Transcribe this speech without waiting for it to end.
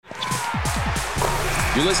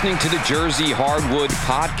You're listening to the Jersey Hardwood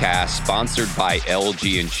Podcast, sponsored by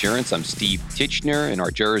LG Insurance. I'm Steve Titchener in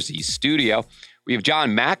our Jersey studio. We have John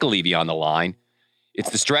McAlevey on the line. It's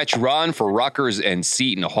the stretch run for Rutgers and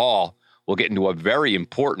Seton Hall. We'll get into a very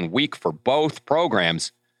important week for both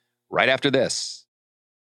programs right after this.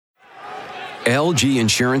 LG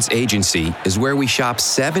Insurance Agency is where we shop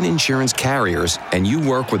 7 insurance carriers, and you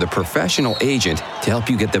work with a professional agent to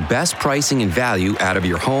help you get the best pricing and value out of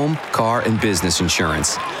your home, car, and business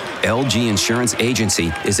insurance. LG Insurance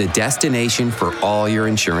Agency is a destination for all your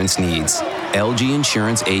insurance needs.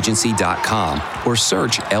 LGInsuranceAgency.com or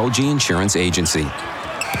search LG Insurance Agency.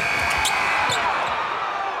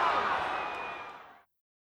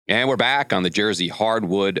 And we're back on the Jersey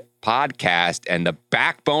Hardwood Podcast, and the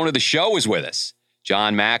backbone of the show is with us,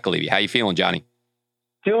 John McAlevey. How you feeling, Johnny?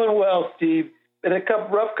 Doing well, Steve. Been a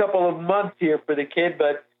rough couple of months here for the kid,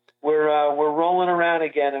 but we're rolling around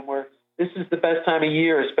again, and this is the best time of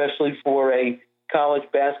year, especially for a college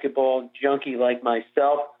basketball junkie like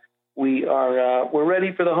myself. We're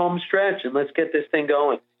ready for the home stretch, and let's get this thing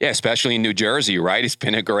going. Yeah, especially in New Jersey, right? It's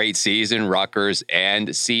been a great season, Rutgers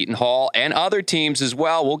and Seton Hall and other teams as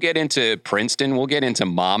well. We'll get into Princeton. We'll get into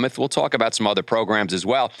Monmouth. We'll talk about some other programs as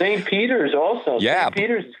well. St. Peter's also. Yeah, St.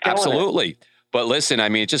 Peter's is killing absolutely. it. But listen, I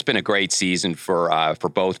mean, it's just been a great season for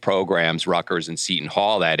both programs, Rutgers and Seton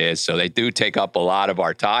Hall, that is. So they do take up a lot of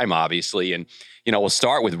our time, obviously. And, we'll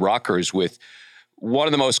start with Rutgers with one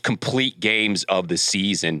of the most complete games of the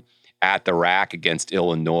season at the RAC against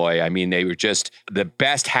Illinois. I mean, they were just the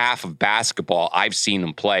best half of basketball I've seen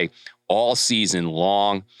them play all season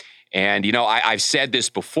long. And, I've said this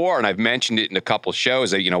before, and I've mentioned it in a couple shows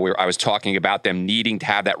that, I was talking about them needing to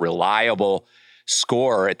have that reliable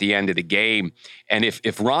scorer at the end of the game. And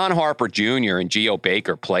if Ron Harper Jr. and Geo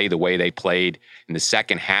Baker play the way they played in the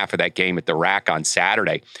second half of that game at the RAC on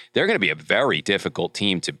Saturday, they're going to be a very difficult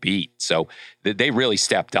team to beat. So they really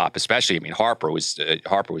stepped up, especially, Harper was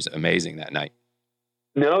amazing that night.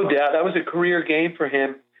 No doubt. That was a career game for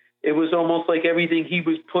him. It was almost like everything he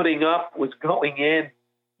was putting up was going in.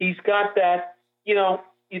 He's got that,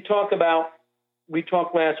 we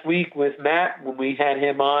talked last week with Matt when we had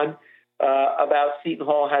him on, about Seton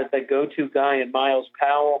Hall has that go-to guy in Miles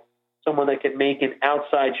Powell, someone that can make an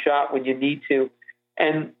outside shot when you need to.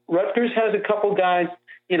 And Rutgers has a couple guys,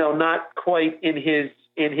 not quite in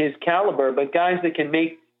his caliber, but guys that can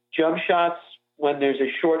make jump shots when there's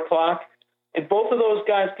a short clock. And both of those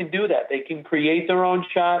guys can do that. They can create their own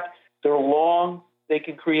shot. They're long. They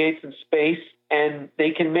can create some space, and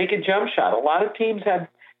they can make a jump shot. A lot of teams have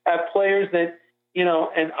players that,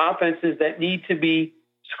 and offenses that need to be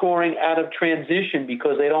scoring out of transition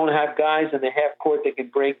because they don't have guys in the half court that can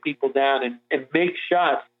break people down and make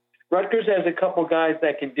shots. Rutgers has a couple guys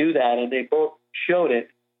that can do that, and they both showed it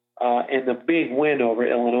in the big win over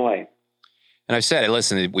Illinois. And I've said it,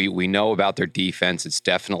 listen, we know about their defense. It's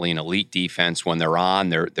definitely an elite defense. When they're on,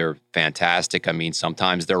 they're fantastic.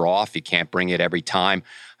 Sometimes they're off. You can't bring it every time.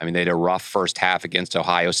 They had a rough first half against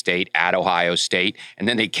Ohio State, at Ohio State, and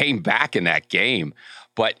then they came back in that game.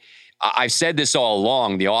 But I've said this all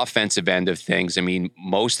along, the offensive end of things.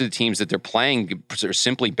 Most of the teams that they're playing are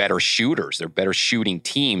simply better shooters. They're better shooting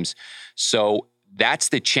teams. So that's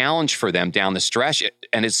the challenge for them down the stretch,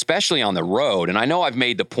 and especially on the road. And I know I've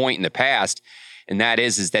made the point in the past, and that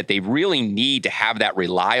is that they really need to have that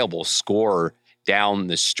reliable scorer down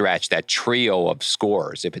the stretch, that trio of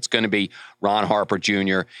scorers. If it's going to be Ron Harper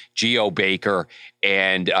Jr., Geo Baker,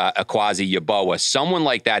 and Akwazi Yeboah, someone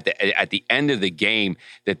like that at the end of the game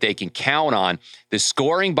that they can count on, the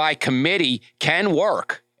scoring by committee can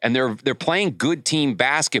work. And they're playing good team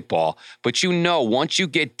basketball. But once you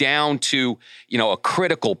get down to, a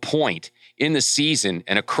critical point in the season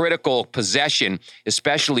and a critical possession,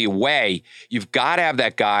 especially away, you've got to have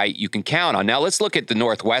that guy you can count on. Now, let's look at the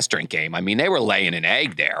Northwestern game. They were laying an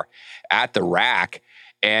egg there at the RAC.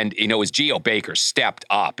 And, as Geo Baker stepped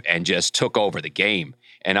up and just took over the game.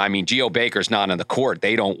 And, Geo Baker's not on the court.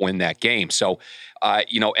 They don't win that game. So,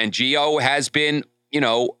 and Geo has been,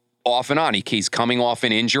 off and on. He's coming off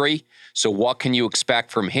an injury. So what can you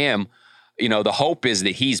expect from him? The hope is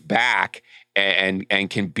that he's back and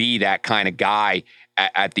can be that kind of guy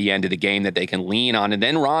at the end of the game that they can lean on. And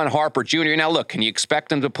then Ron Harper Jr. Now, look, can you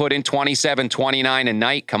expect him to put in 27, 29 a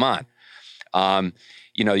night? Come on.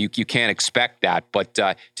 You can't expect that, but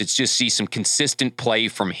to just see some consistent play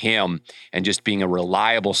from him and just being a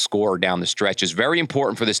reliable scorer down the stretch is very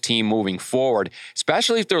important for this team moving forward,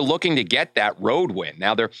 especially if they're looking to get that road win.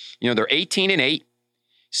 Now they're 18-8,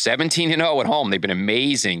 17-0 at home. They've been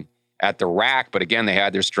amazing at the RAC, but again, they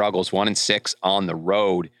had their struggles, 1-6 on the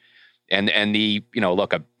road. And the,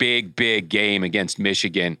 look, a big game against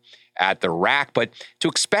Michigan at the RAC, but to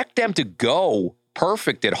expect them to go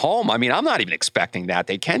perfect at home, I mean, I'm not even expecting that.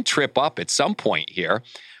 They can trip up at some point here.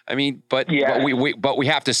 I mean, but we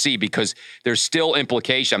have to see, because there's still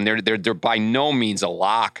implication. I mean, they're by no means a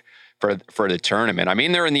lock for the tournament. I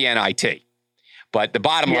mean, they're in the NIT. But the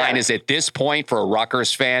bottom line is, at this point, for a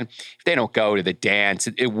Rutgers fan, if they don't go to the dance,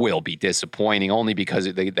 it will be disappointing, only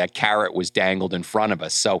because that carrot was dangled in front of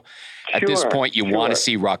us. So at this point, you want to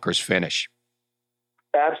see Rutgers finish.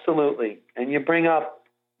 Absolutely. And you bring up,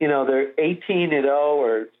 they're 18-0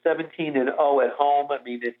 or 17-0 at home. I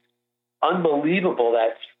mean, it's unbelievable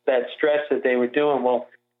that stretch that they were doing. Well,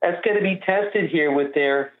 that's going to be tested here with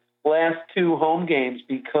their last two home games,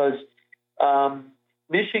 because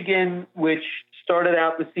Michigan, which started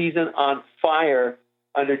out the season on fire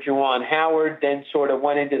under Juwan Howard, then sort of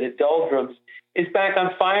went into the doldrums, is back on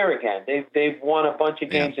fire again. They've won a bunch of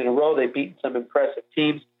games in a row. They've beaten some impressive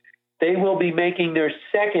teams. They will be making their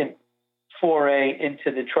second foray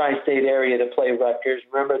into the tri-state area to play Rutgers.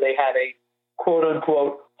 Remember, they had a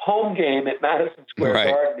quote-unquote home game at Madison Square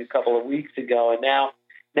Garden a couple of weeks ago, and now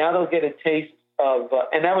they'll get a taste of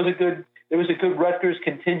and that was a good Rutgers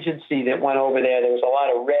contingency that went over there. There was a lot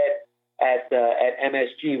of red at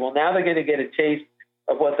MSG. Well, now they're going to get a taste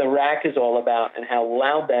of what the RAC is all about and how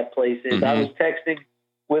loud that place is. Mm-hmm. I was texting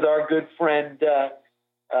with our good friend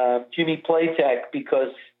Jimmy Playtech, because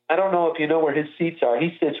I don't know if you know where his seats are.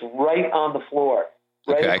 He sits right on the floor,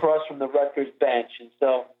 right across from the Rutgers bench. And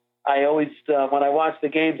so I always, when I watch the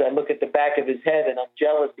games, I look at the back of his head, and I'm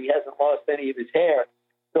jealous he hasn't lost any of his hair.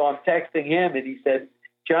 So I'm texting him, and he said,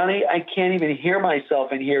 "Johnny, I can't even hear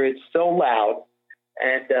myself in here. It's so loud."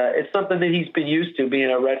 And it's something that he's been used to, being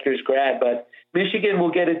a Rutgers grad. But Michigan will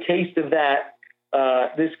get a taste of that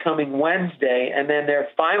this coming Wednesday. And then their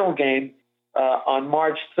final game on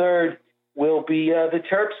March 3rd will be the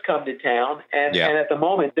Terps come to town. And at the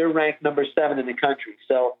moment, they're ranked number 7 in the country.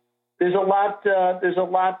 So there's a lot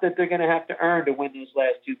that they're going to have to earn to win these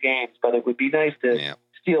last two games. But it would be nice to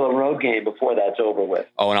steal a road game before that's over with.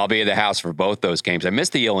 Oh, and I'll be at the house for both those games. I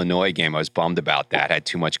missed the Illinois game. I was bummed about that. I had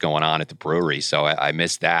too much going on at the brewery, so I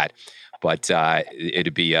missed that. But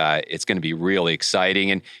it's going to be really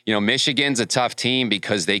exciting. And, Michigan's a tough team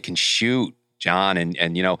because they can shoot, John. And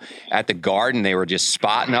at the Garden, they were just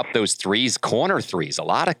spotting up those threes, corner threes, a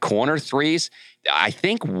lot of corner threes. I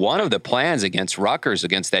think one of the plans against Rutgers,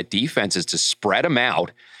 against that defense, is to spread them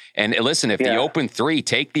out. And listen, if the open three,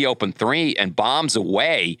 take the open three and bombs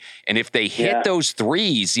away. And if they hit those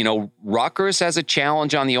threes, Rutgers has a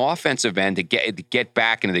challenge on the offensive end to get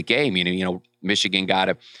back into the game. Michigan got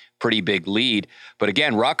a pretty big lead. But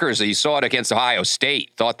again, Rutgers, you saw it against Ohio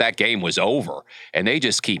State, thought that game was over. And they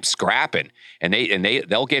just keep scrapping. And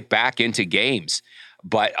they'll get back into games.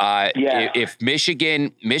 But if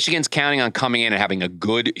Michigan's counting on coming in and having a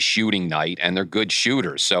good shooting night, and they're good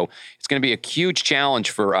shooters, so it's going to be a huge challenge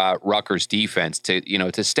for Rutgers defense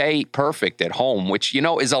to stay perfect at home, which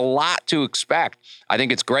is a lot to expect. I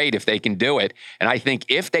think it's great if they can do it, and I think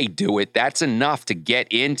if they do it, that's enough to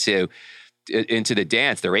get into the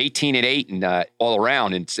dance. They're 18-8 and all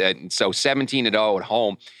around, and so 17-0 at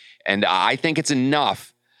home, and I think it's enough.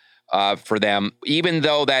 For them, even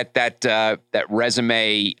though that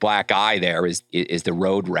resume black eye there is the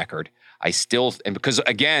road record, and because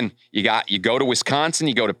again, you go to Wisconsin,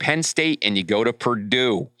 you go to Penn State, and you go to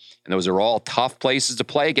Purdue, and those are all tough places to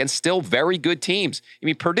play against still very good teams. I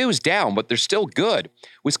mean, Purdue's down, but they're still good.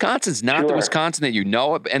 Wisconsin's not the Wisconsin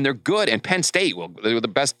that and they're good. And Penn State, they're the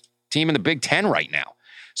best team in the Big Ten right now.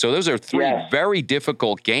 So those are three very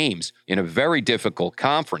difficult games in a very difficult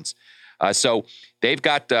conference. So they've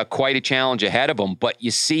got quite a challenge ahead of them. But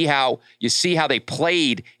you see how they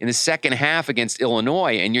played in the second half against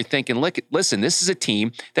Illinois, and you're thinking, listen, this is a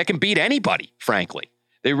team that can beat anybody. Frankly,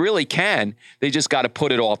 they really can. They just got to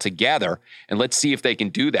put it all together, and let's see if they can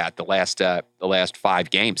do that. The last 5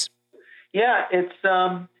 games. Yeah,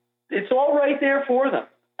 it's all right there for them.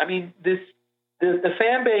 I mean, the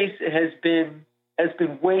fan base has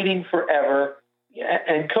been waiting forever,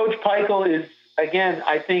 and Coach Peichel is, again,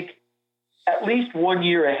 I think, at least 1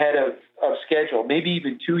 year ahead of schedule, maybe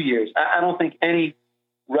even 2 years. I don't think any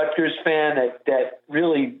Rutgers fan that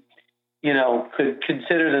really, could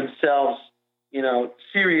consider themselves,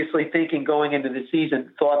 seriously thinking going into the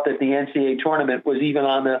season thought that the NCAA tournament was even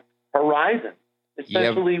on the horizon,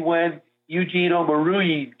 especially when Eugene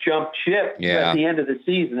Omoruyi jumped ship at the end of the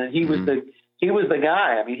season. And he was the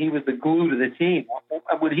guy. I mean, he was the glue to the team.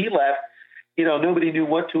 When he left, nobody knew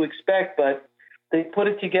what to expect, but they put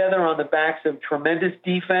it together on the backs of tremendous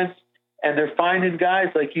defense, and they're finding guys,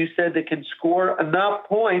 like you said, that can score enough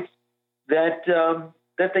points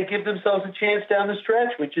that they give themselves a chance down the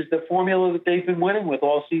stretch, which is the formula that they've been winning with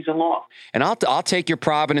all season long. And I'll take your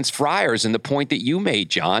Providence Friars and the point that you made,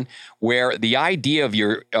 John, where the idea of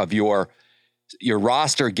your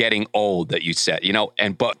roster getting old that you said,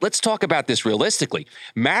 but let's talk about this realistically.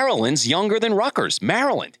 Maryland's younger than Rutgers.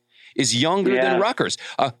 Maryland is younger than Rutgers.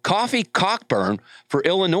 Coffee Cockburn for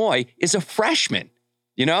Illinois is a freshman.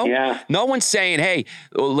 No one's saying, hey,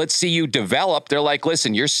 let's see you develop. They're like,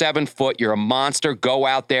 listen, you're 7 foot, you're a monster, go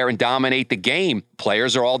out there and dominate the game.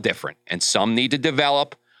 Players are all different, and some need to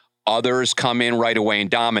develop. Others come in right away and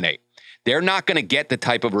dominate. They're not going to get the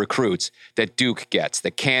type of recruits that Duke gets,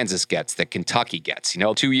 that Kansas gets, that Kentucky gets,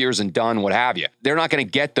 2 years and done, what have you. They're not going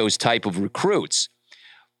to get those type of recruits.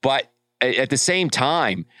 But at the same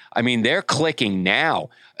time, I mean, they're clicking now.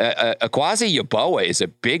 Akwazi Yeboah is a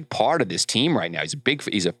big part of this team right now.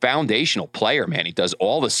 He's a foundational player, man. He does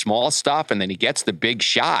all the small stuff, and then he gets the big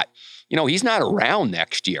shot. He's not around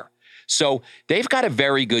next year. So they've got a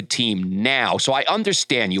very good team now. So I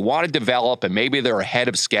understand you want to develop, and maybe they're ahead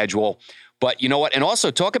of schedule. But you know what? And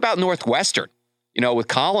also talk about Northwestern. With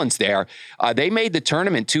Collins there, they made the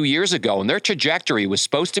tournament 2 years ago, and their trajectory was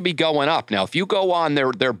supposed to be going up. Now, if you go on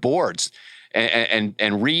their boards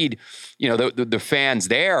and read, the fans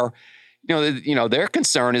there, their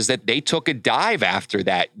concern is that they took a dive after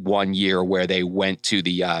that 1 year where they went to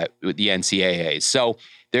the NCAAs. So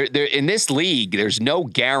they're in this league, there's no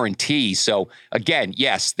guarantee. So again,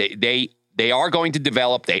 yes, they are going to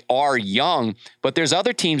develop. They are young, but there's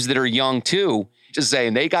other teams that are young too. Just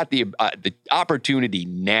saying, they got the opportunity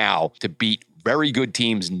now to beat very good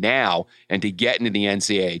teams now and to get into the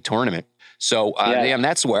NCAA tournament. So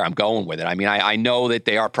that's where I'm going with it. I mean, I know that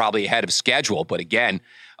they are probably ahead of schedule, but again,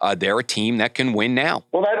 they're a team that can win now.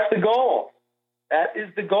 Well, that's the goal. That is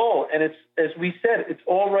the goal, and it's, as we said, it's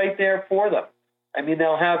all right there for them. I mean,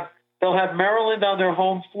 they'll have Maryland on their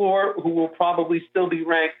home floor, who will probably still be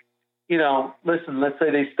ranked. Listen, let's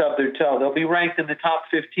say they stub their toe, they'll be ranked in the top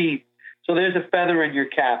 15. So there's a feather in your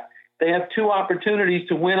cap. They have two opportunities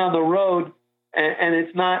to win on the road, and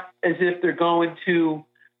it's not as if they're going to,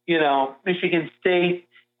 Michigan State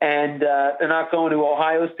and they're not going to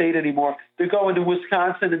Ohio State anymore. They're going to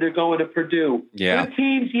Wisconsin and they're going to Purdue. Yeah. Good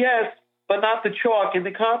teams, yes, but not the chalk in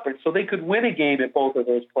the conference. So they could win a game at both of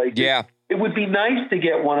those places. Yeah. It would be nice to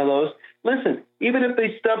get one of those. Listen, even if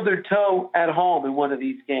they stub their toe at home in one of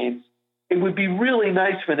these games, it would be really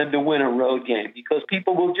nice for them to win a road game, because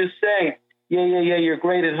people will just say, yeah, you're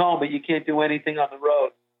great at home, but you can't do anything on the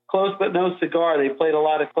road. Close but no cigar. They played a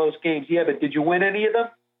lot of close games. Yeah, but did you win any of them?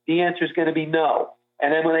 The answer is going to be no.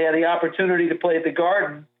 And then when they had the opportunity to play at the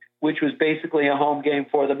Garden, which was basically a home game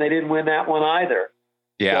for them, they didn't win that one either.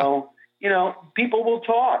 Yeah. So, people will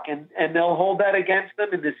talk, and they'll hold that against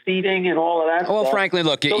them in the seeding and all of that stuff. Well, frankly,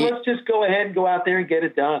 look. So let's just go ahead and go out there and get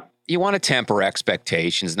it done. You want to temper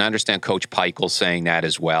expectations, and I understand Coach Peichel saying that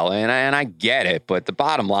as well, and I get it. But the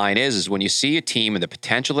bottom line is when you see a team and the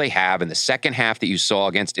potential they have in the second half that you saw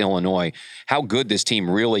against Illinois, how good this team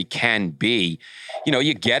really can be,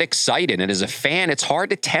 you get excited. And as a fan, it's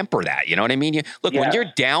hard to temper that. You know what I mean? When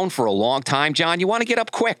you're down for a long time, John, you want to get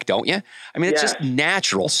up quick, don't you? I mean, it's just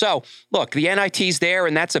natural. So, look, the NIT's there,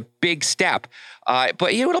 and that's a big step.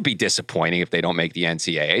 But it'll be disappointing if they don't make the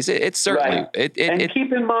NCAAs. It's certainly.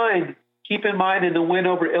 Right. Keep in mind, in the win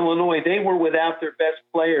over Illinois, they were without their best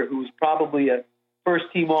player, who was probably a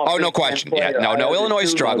first-team All. Oh, no question. Yeah, no. Illinois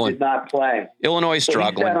is struggling. Did not play. Illinois is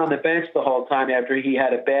struggling. He sat on the bench the whole time after he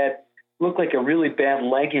had looked like a really bad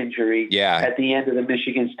leg injury. Yeah. At the end of the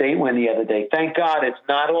Michigan State win the other day. Thank God it's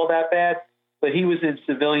not all that bad, but he was in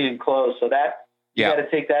civilian clothes, so that. You got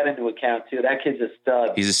to take that into account, too. That kid's a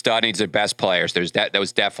stud. He's a stud. He's their best players. That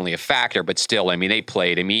was definitely a factor, but still, I mean, they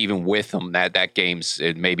played. I mean, even with them, that game's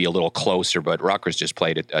maybe a little closer, but Rutgers just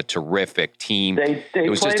played a terrific team. They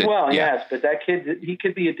played well, yes, but that kid, he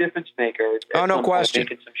could be a difference maker. Oh, no question.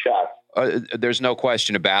 Making some shots. There's no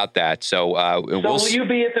question about that. So will you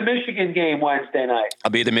be at the Michigan game Wednesday night?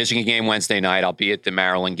 I'll be at the Michigan game Wednesday night. I'll be at the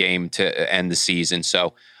Maryland game to end the season.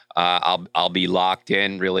 So I'll be locked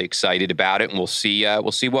in, really excited about it, and we'll see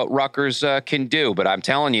what Rutgers can do. But I'm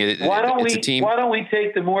telling you, it's a team. Why don't we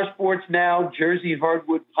take the More Sports Now Jersey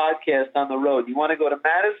Hardwood podcast on the road? You want to go to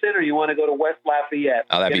Madison or you want to go to West Lafayette?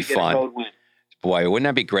 Oh, that'd be fun. Boy, wouldn't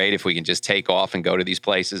that be great if we can just take off and go to these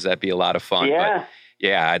places? That'd be a lot of fun. Yeah. But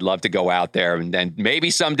yeah, I'd love to go out there, and then maybe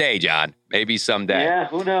someday, John. Maybe someday. Yeah,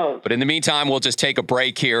 who knows? But in the meantime, we'll just take a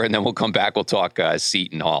break here, and then we'll come back. We'll talk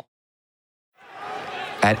Seton Hall.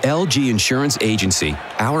 At LG Insurance Agency,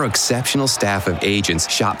 our exceptional staff of agents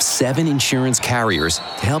shop 7 insurance carriers to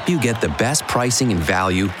help you get the best pricing and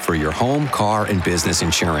value for your home, car, and business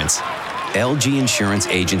insurance. LG Insurance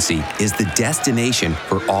Agency is the destination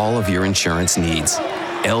for all of your insurance needs.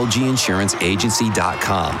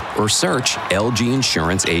 LGInsuranceAgency.com or search LG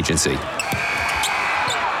Insurance Agency.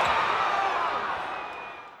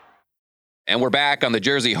 And we're back on the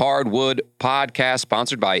Jersey Hardwood podcast,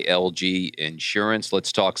 sponsored by LG Insurance.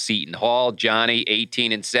 Let's talk Seton Hall. Johnny,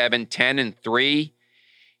 18-7, 10-3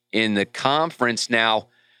 in the conference. Now,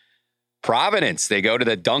 Providence, they go to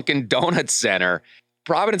the Dunkin' Donuts Center.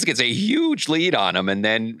 Providence gets a huge lead on them, and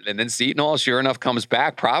then Seton Hall, sure enough, comes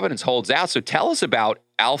back. Providence holds out. So tell us about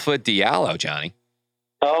Alpha Diallo, Johnny.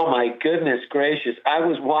 Oh, my goodness gracious. I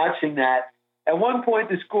was watching that. At one point,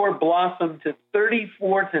 the score blossomed to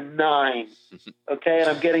 34-9. Okay, and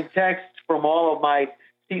I'm getting texts from all of my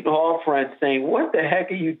Seton Hall friends saying, "What the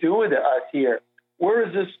heck are you doing to us here? Where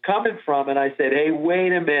is this coming from?" And I said, "Hey,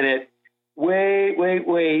 wait a minute.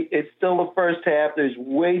 Wait. It's still the first half. There's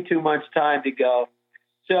way too much time to go."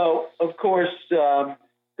 So, of course,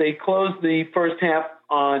 they closed the first half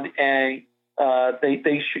on a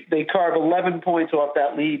they carve 11 points off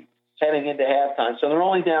that lead heading into halftime. So they're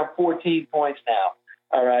only down 14 points now.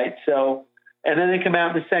 All right. So, and then they come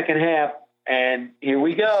out in the second half, and here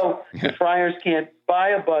we go. The Friars can't buy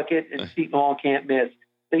a bucket, and Seton Hall can't miss.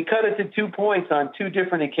 They cut it to 2 points on 2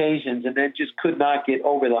 different occasions, and then just could not get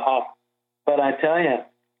over the hump. But I tell you,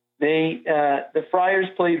 the Friars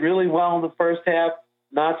played really well in the first half,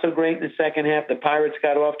 not so great in the second half. The Pirates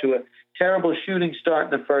got off to a terrible shooting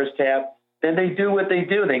start in the first half. Then they do what they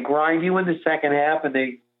do. They grind you in the second half, and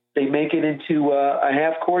they make it into a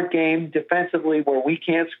half-court game defensively where we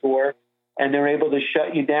can't score, and they're able to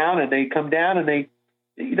shut you down, and they come down, and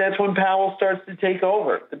that's when Powell starts to take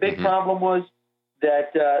over. The big problem was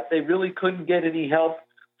that they really couldn't get any help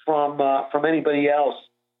from anybody else.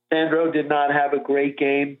 Sandro did not have a great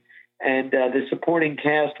game, and the supporting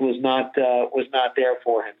cast was not there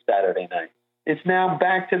for him Saturday night. It's now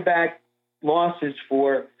back-to-back losses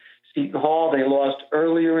for Seton Hall. They lost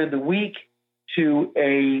earlier in the week to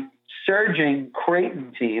a surging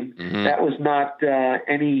Creighton team. That was not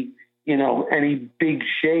any big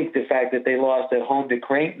shake. The fact that they lost at home to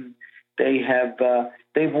Creighton,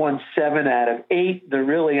 they've won 7 out of 8. They're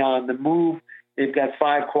really on the move. They've got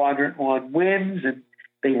 5 quadrant 1 wins, and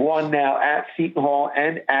they won now at Seton Hall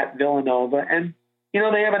and at Villanova. And they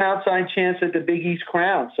have an outside chance at the Big East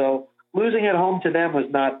crown. So losing at home to them was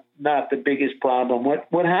not the biggest problem.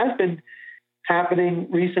 What has been happening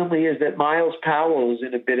recently is that Miles Powell is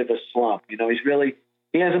in a bit of a slump. He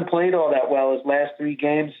hasn't played all that well his last 3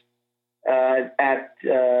 games at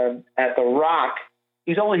the Rock.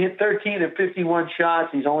 He's only hit 13 of 51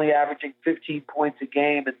 shots. He's only averaging 15 points a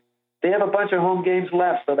game, and they have a bunch of home games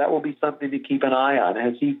left, so that will be something to keep an eye on.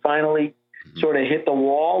 Has he finally sort of hit the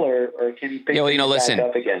wall, or can he pick back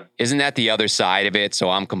up again? Isn't that the other side of it? So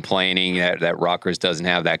I'm complaining that Rutgers doesn't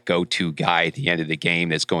have that go-to guy at the end of the game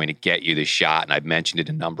that's going to get you the shot, and I've mentioned it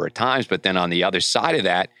a number of times. But then on the other side of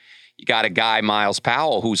that, you got a guy, Miles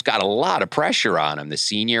Powell, who's got a lot of pressure on him. The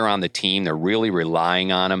senior on the team, they're really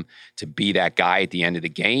relying on him to be that guy at the end of the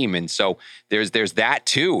game. And so there's that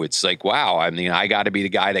too. It's like, wow, I got to be the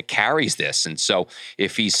guy that carries this. And so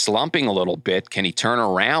if he's slumping a little bit, can he turn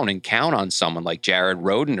around and count on someone like Jared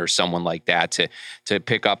Rhoden or someone like that to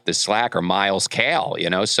pick up the slack, or Miles Kale,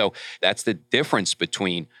 So that's the difference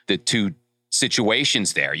between the two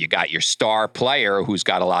situations there. You got your star player who's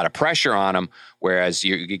got a lot of pressure on him, whereas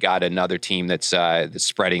you got another team that's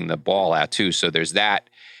spreading the ball out too. So there's that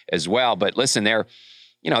as well. But listen, they're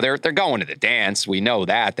going to the dance. We know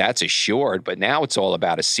that's assured. But now it's all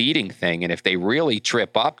about a seeding thing. And if they really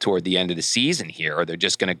trip up toward the end of the season here, they're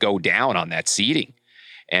just going to go down on that seeding.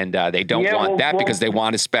 And they don't want that because they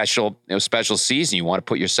want a special season. You want to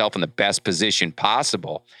put yourself in the best position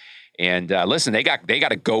possible. And listen, they got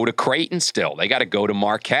to go to Creighton still. They got to go to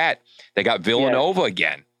Marquette. They got Villanova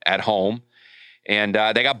again at home, and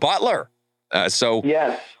they got Butler. So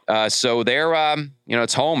they're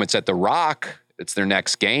it's home. It's at the Rock. It's their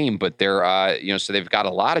next game, but they're so they've got a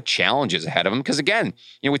lot of challenges ahead of them. Because again,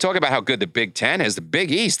 we talk about how good the Big Ten is. The Big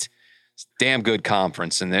East, it's a damn good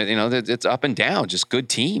conference, and it's up and down, just good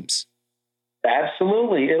teams.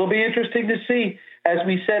 Absolutely, it'll be interesting to see. As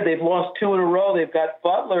we said, they've lost 2 in a row. They've got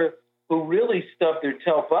Butler, who really stubbed their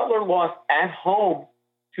toe. Butler lost at home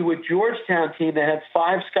to a Georgetown team that had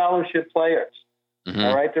 5 scholarship players.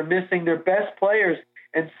 All right, they're missing their best players,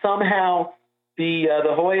 and somehow the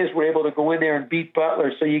Hoyas were able to go in there and beat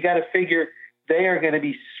Butler. So you got to figure they are going to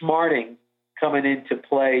be smarting coming into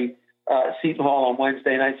play Seton Hall on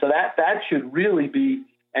Wednesday night. So that should really be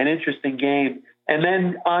an interesting game. And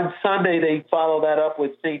then on Sunday, they follow that up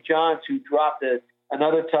with St. John's, who dropped a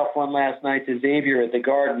another tough one last night to Xavier at the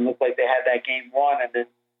Garden. Looked like they had that game won and then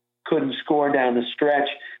couldn't score down the stretch.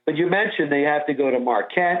 But you mentioned they have to go to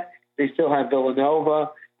Marquette. They still have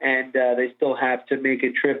Villanova, and they still have to make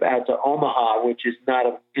a trip out to Omaha, which is not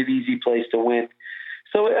an easy place to win.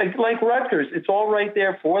 So like Rutgers, it's all right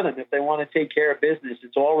there for them. If they want to take care of business,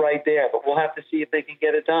 it's all right there. But we'll have to see if they can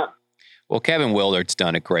get it done. Well, Kevin Willard's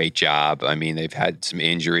done a great job. I mean, they've had some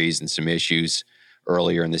injuries and some issues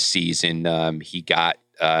earlier in the season. He got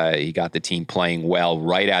the team playing well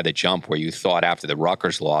right out of the jump, where you thought after the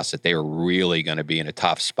Rutgers loss that they were really going to be in a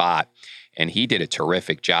tough spot. And he did a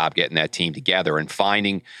terrific job getting that team together and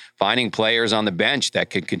finding players on the bench that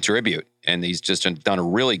could contribute. And he's just done a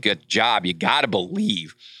really good job. You got to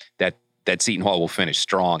believe that Seton Hall will finish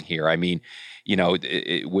strong here. I mean, you know,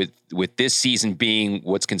 with this season being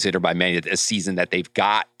what's considered by many a season that they've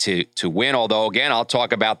got to win. Although, again, I'll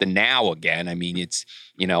talk about the now again. I mean, it's,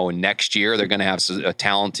 you know, and next year they're going to have a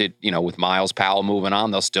talented, you know, with Miles Powell moving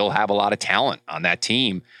on, they'll still have a lot of talent on that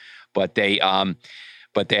team. But they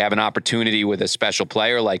have an opportunity with a special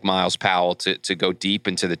player like Miles Powell to go deep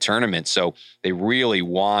into the tournament. So they really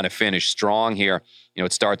want to finish strong here. You know,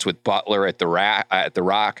 it starts with Butler at the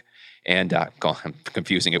Rock, and I'm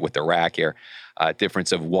confusing it with the Rack here.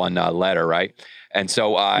 Difference of one letter, right? And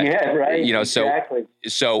so, yeah, right. You know, exactly.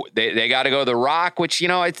 So they got to go to the Rock, which, you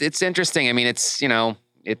know, it's interesting. I mean, it's, you know,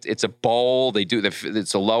 it's a bowl. They do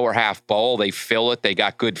it's a lower half bowl. They fill it. They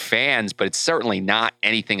got good fans, but it's certainly not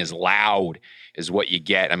anything as loud as what you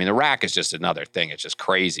get. I mean, the Rack is just another thing. It's just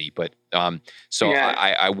crazy. But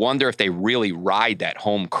I wonder if they really ride that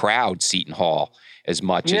home crowd, Seton Hall, as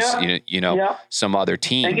much as some other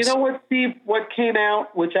teams. And you know what, Steve? What came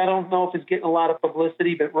out, which I don't know if it's getting a lot of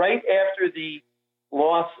publicity, but right after the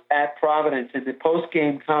loss at Providence in the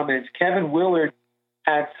post-game comments, Kevin Willard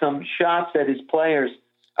had some shots at his players.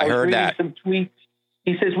 I heard that. Some tweets.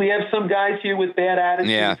 He says, we have some guys here with bad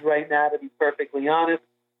attitudes right now, to be perfectly honest.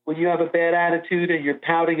 When you have a bad attitude and you're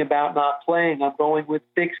pouting about not playing, I'm going with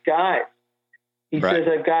 6 guys. He says,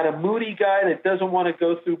 I've got a moody guy that doesn't want to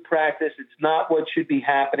go through practice. It's not what should be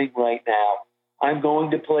happening right now. I'm going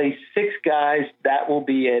to play 6 guys. That will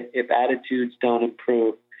be it if attitudes don't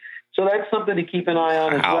improve. So that's something to keep an eye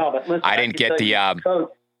on as well. But listen, I didn't get the last.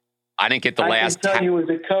 I can tell you as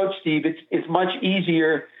a coach, Steve, it's much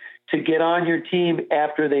easier to get on your team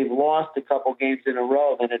after they've lost a couple games in a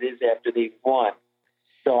row than it is after they've won.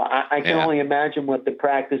 So I can only imagine what the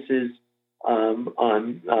practice is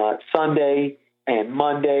on Sunday and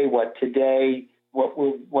Monday, what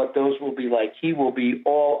those will be like. He will be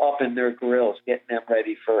all up in their grills, getting them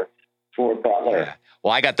ready for Butler. Yeah.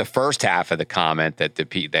 Well, I got the first half of the comment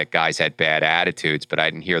that guys had bad attitudes, but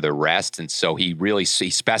I didn't hear the rest. And so he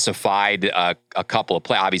specified a couple of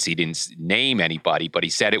players. Obviously, he didn't name anybody, but he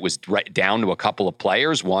said it was down to a couple of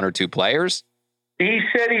players, 1 or 2 players. He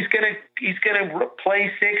said he's gonna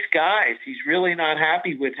play 6 guys. He's really not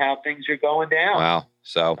happy with how things are going down. Wow.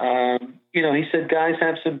 So he said guys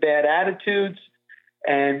have some bad attitudes,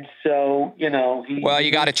 and so you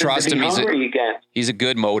got to trust him. He's a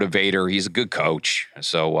good motivator. He's a good coach.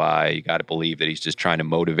 So you got to believe that he's just trying to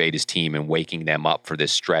motivate his team and waking them up for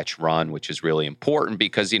this stretch run, which is really important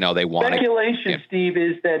because they want speculation. Steve,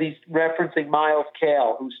 is that he's referencing Miles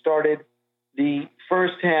Cale, who started the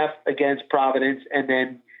first half against Providence and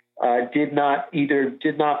then did not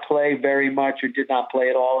play very much or did not play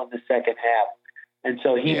at all in the second half. And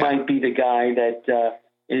so he might be the guy that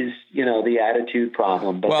is, the attitude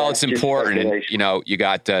problem. But it's important. And, you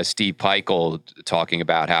got Steve Peichel talking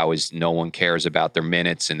about how no one cares about their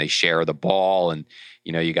minutes and they share the ball. And,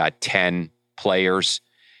 you got 10 players.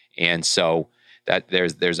 And so that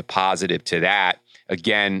there's a positive to that.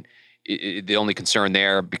 Again, the only concern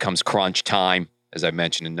there becomes crunch time, as I've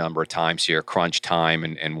mentioned a number of times here, crunch time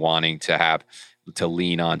and wanting to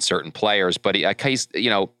lean on certain players. But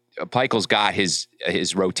Peichel's got his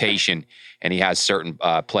rotation, and he has certain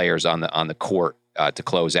players on the court to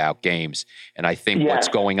close out games. And I think what's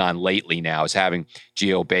going on lately now is having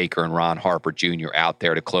Geo Baker and Ron Harper Jr. out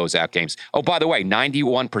there to close out games. Oh, by the way,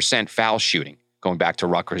 91% foul shooting. Going back to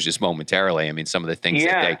Rutgers just momentarily, I mean, some of the things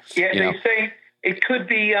that they say it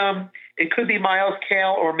could be Miles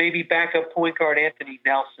Cale or maybe backup point guard Anthony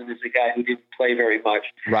Nelson is a guy who didn't play very much.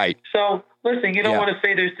 Right. So listen, you don't want to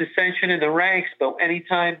say there's dissension in the ranks, but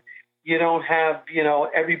anytime you don't have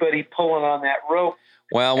everybody pulling on that rope,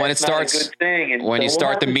 well, when it starts, not a good thing. And when you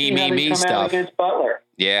start the me stuff against Butler.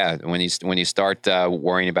 Yeah, when you start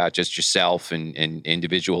worrying about just yourself and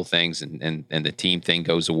individual things and the team thing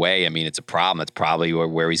goes away, I mean, it's a problem. That's probably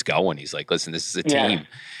where he's going. He's like, listen, this is a team,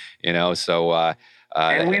 So.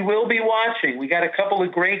 And we will be watching. We got a couple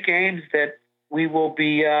of great games that we will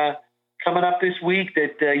be coming up this week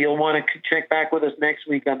that you'll want to check back with us next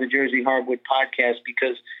week on the Jersey Hardwood podcast,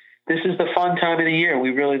 because this is the fun time of the year.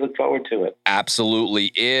 We really look forward to it.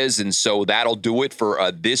 Absolutely is. And so that'll do it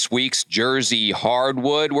for this week's Jersey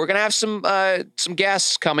Hardwood. We're going to have some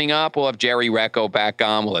guests coming up. We'll have Jerry Recco back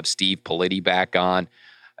on. We'll have Steve Politi back on.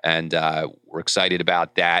 And we're excited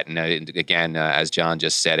about that. And again, as John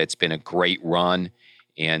just said, it's been a great run.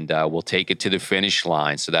 And we'll take it to the finish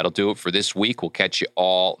line. So that'll do it for this week. We'll catch you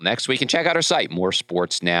all next week. And check out our site,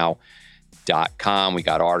 moresportsnow.com. We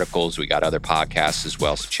got articles. We got other podcasts as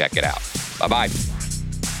well. So check it out. Bye-bye.